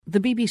The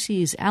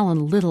BBC's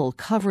Allan Little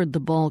covered the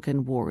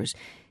Balkan Wars.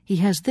 He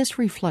has this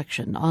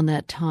reflection on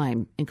that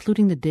time,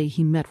 including the day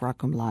he met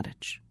Ratko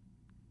Mladic.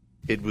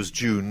 It was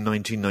June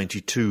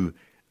 1992,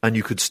 and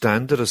you could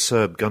stand at a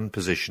Serb gun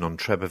position on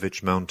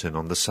Trebević Mountain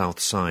on the south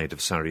side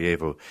of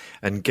Sarajevo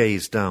and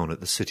gaze down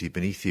at the city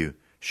beneath you,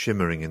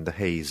 shimmering in the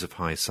haze of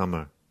high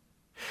summer.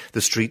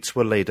 The streets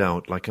were laid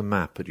out like a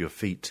map at your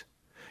feet.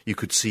 You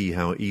could see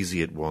how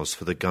easy it was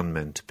for the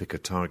gunmen to pick a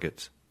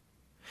target.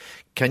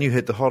 "Can you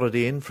hit the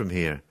Holiday Inn from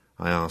here?"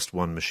 I asked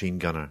one machine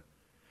gunner.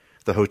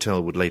 The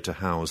hotel would later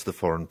house the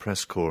Foreign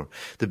Press Corps.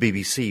 The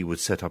BBC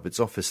would set up its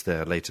office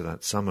there later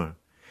that summer.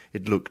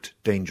 It looked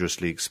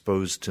dangerously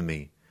exposed to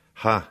me.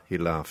 "Ha," he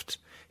laughed.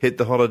 "Hit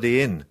the Holiday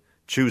Inn.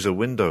 Choose a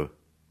window."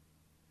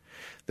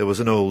 There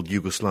was an old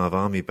Yugoslav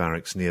army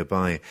barracks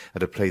nearby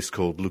at a place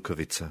called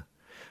Lukovica.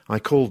 I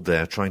called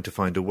there trying to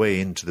find a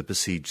way into the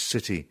besieged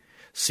city,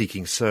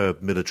 seeking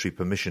Serb military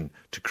permission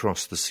to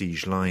cross the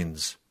siege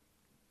lines.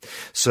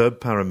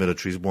 Serb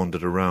paramilitaries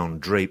wandered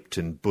around, draped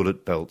in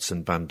bullet belts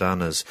and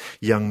bandanas,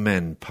 young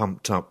men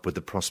pumped up with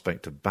the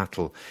prospect of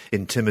battle,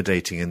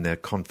 intimidating in their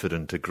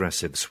confident,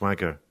 aggressive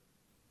swagger.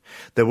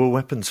 There were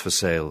weapons for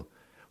sale.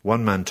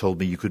 One man told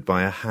me you could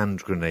buy a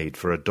hand grenade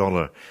for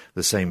 $1,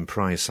 the same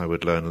price, I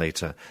would learn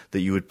later,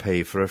 that you would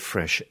pay for a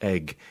fresh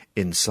egg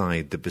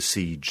inside the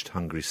besieged,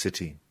 hungry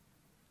city.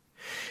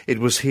 It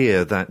was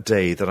here that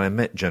day that I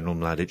met General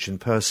Mladic in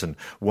person,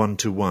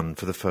 one-to-one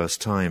for the first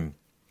time.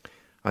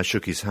 I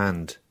shook his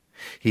hand.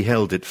 He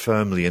held it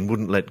firmly and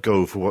wouldn't let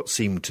go for what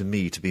seemed to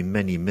me to be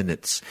many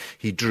minutes.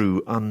 He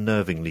drew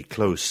unnervingly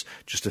close,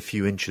 just a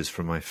few inches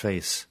from my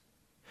face.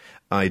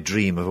 "I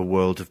dream of a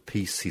world of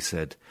peace," he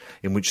said,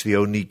 "in which the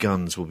only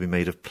guns will be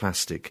made of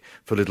plastic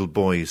for little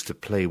boys to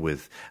play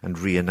with and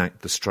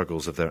reenact the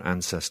struggles of their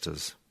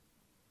ancestors."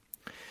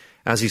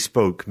 As he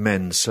spoke,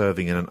 men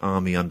serving in an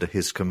army under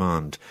his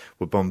command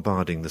were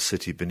bombarding the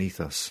city beneath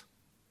us.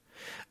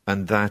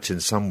 And that, in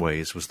some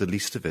ways, was the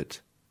least of it.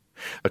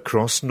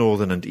 Across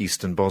northern and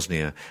eastern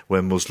Bosnia,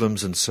 where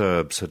Muslims and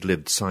Serbs had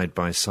lived side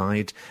by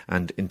side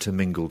and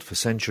intermingled for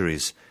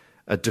centuries,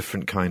 a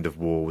different kind of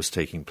war was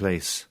taking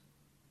place.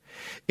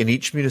 In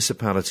each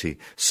municipality,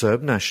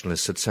 Serb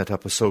nationalists had set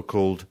up a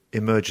so-called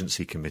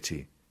emergency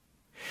committee.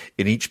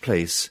 In each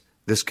place,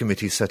 this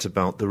committee set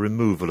about the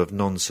removal of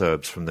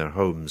non-Serbs from their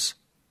homes.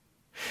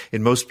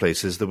 In most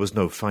places there was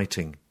no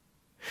fighting.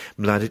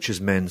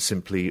 Mladic's men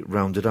simply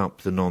rounded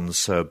up the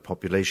non-Serb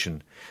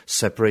population,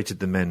 separated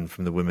the men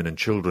from the women and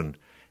children,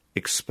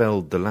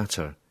 expelled the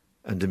latter,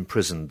 and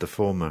imprisoned the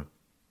former.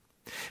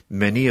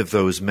 Many of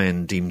those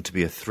men deemed to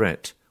be a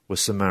threat were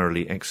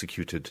summarily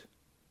executed.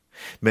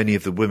 Many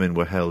of the women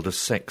were held as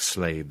sex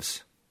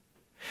slaves.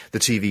 The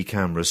TV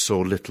cameras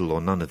saw little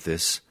or none of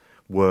this.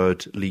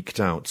 Word leaked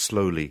out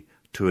slowly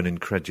to an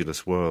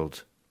incredulous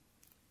world.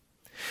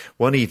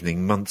 One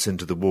evening, months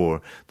into the war,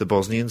 the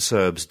Bosnian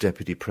Serbs'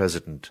 deputy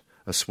president,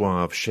 a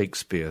suave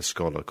Shakespeare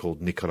scholar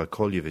called Nikola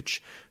Koljevic,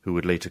 who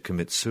would later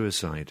commit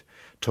suicide,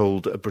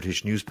 told a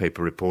British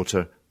newspaper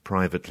reporter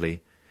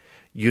privately,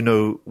 "You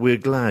know, we're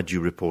glad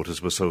you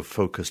reporters were so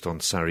focused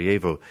on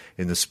Sarajevo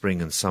in the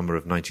spring and summer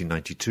of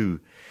 1992,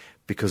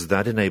 because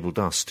that enabled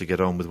us to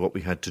get on with what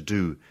we had to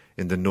do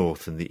in the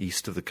north and the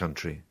east of the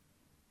country."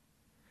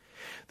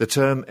 The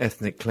term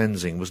ethnic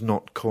cleansing was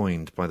not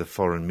coined by the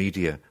foreign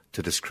media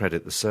to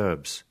discredit the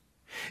Serbs.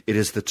 It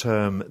is the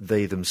term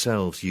they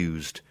themselves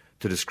used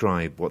to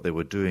describe what they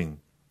were doing.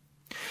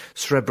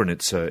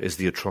 Srebrenica is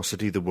the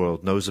atrocity the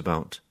world knows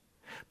about.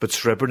 But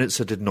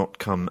Srebrenica did not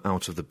come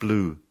out of the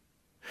blue.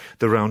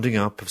 The rounding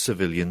up of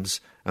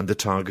civilians and the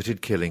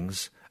targeted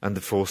killings and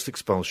the forced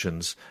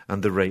expulsions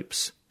and the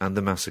rapes and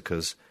the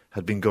massacres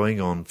had been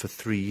going on for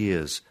 3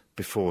 years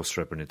before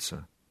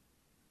Srebrenica.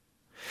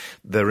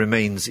 There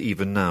remains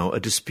even now a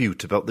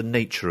dispute about the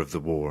nature of the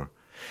war.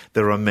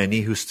 There are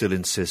many who still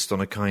insist on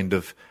a kind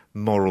of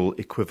moral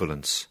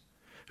equivalence,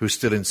 who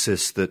still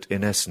insist that,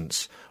 in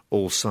essence,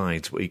 all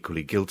sides were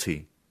equally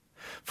guilty.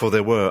 For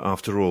there were,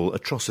 after all,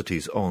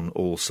 atrocities on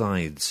all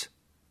sides.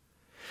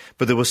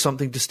 But there was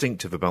something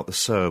distinctive about the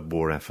Serb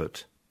war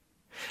effort.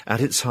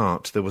 At its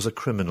heart there was a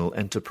criminal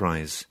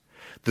enterprise,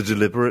 the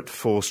deliberate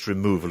forced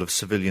removal of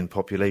civilian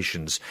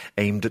populations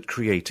aimed at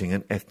creating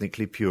an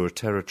ethnically pure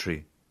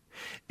territory.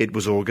 It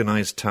was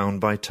organized town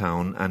by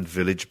town and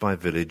village by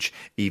village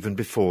even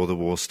before the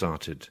war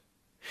started.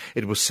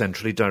 It was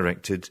centrally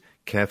directed,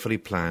 carefully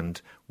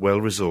planned,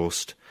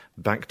 well-resourced,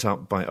 backed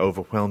up by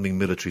overwhelming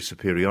military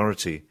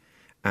superiority,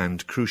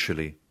 and,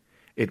 crucially,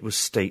 it was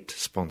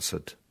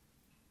state-sponsored.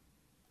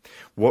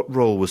 What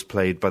role was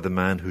played by the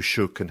man who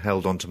shook and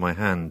held onto my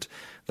hand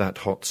that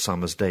hot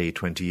summer's day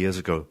 20 years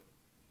ago?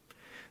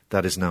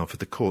 That is now for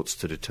the courts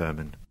to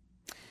determine.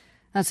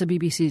 That's the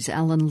BBC's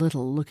Allan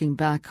Little looking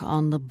back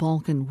on the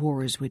Balkan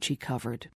Wars which he covered.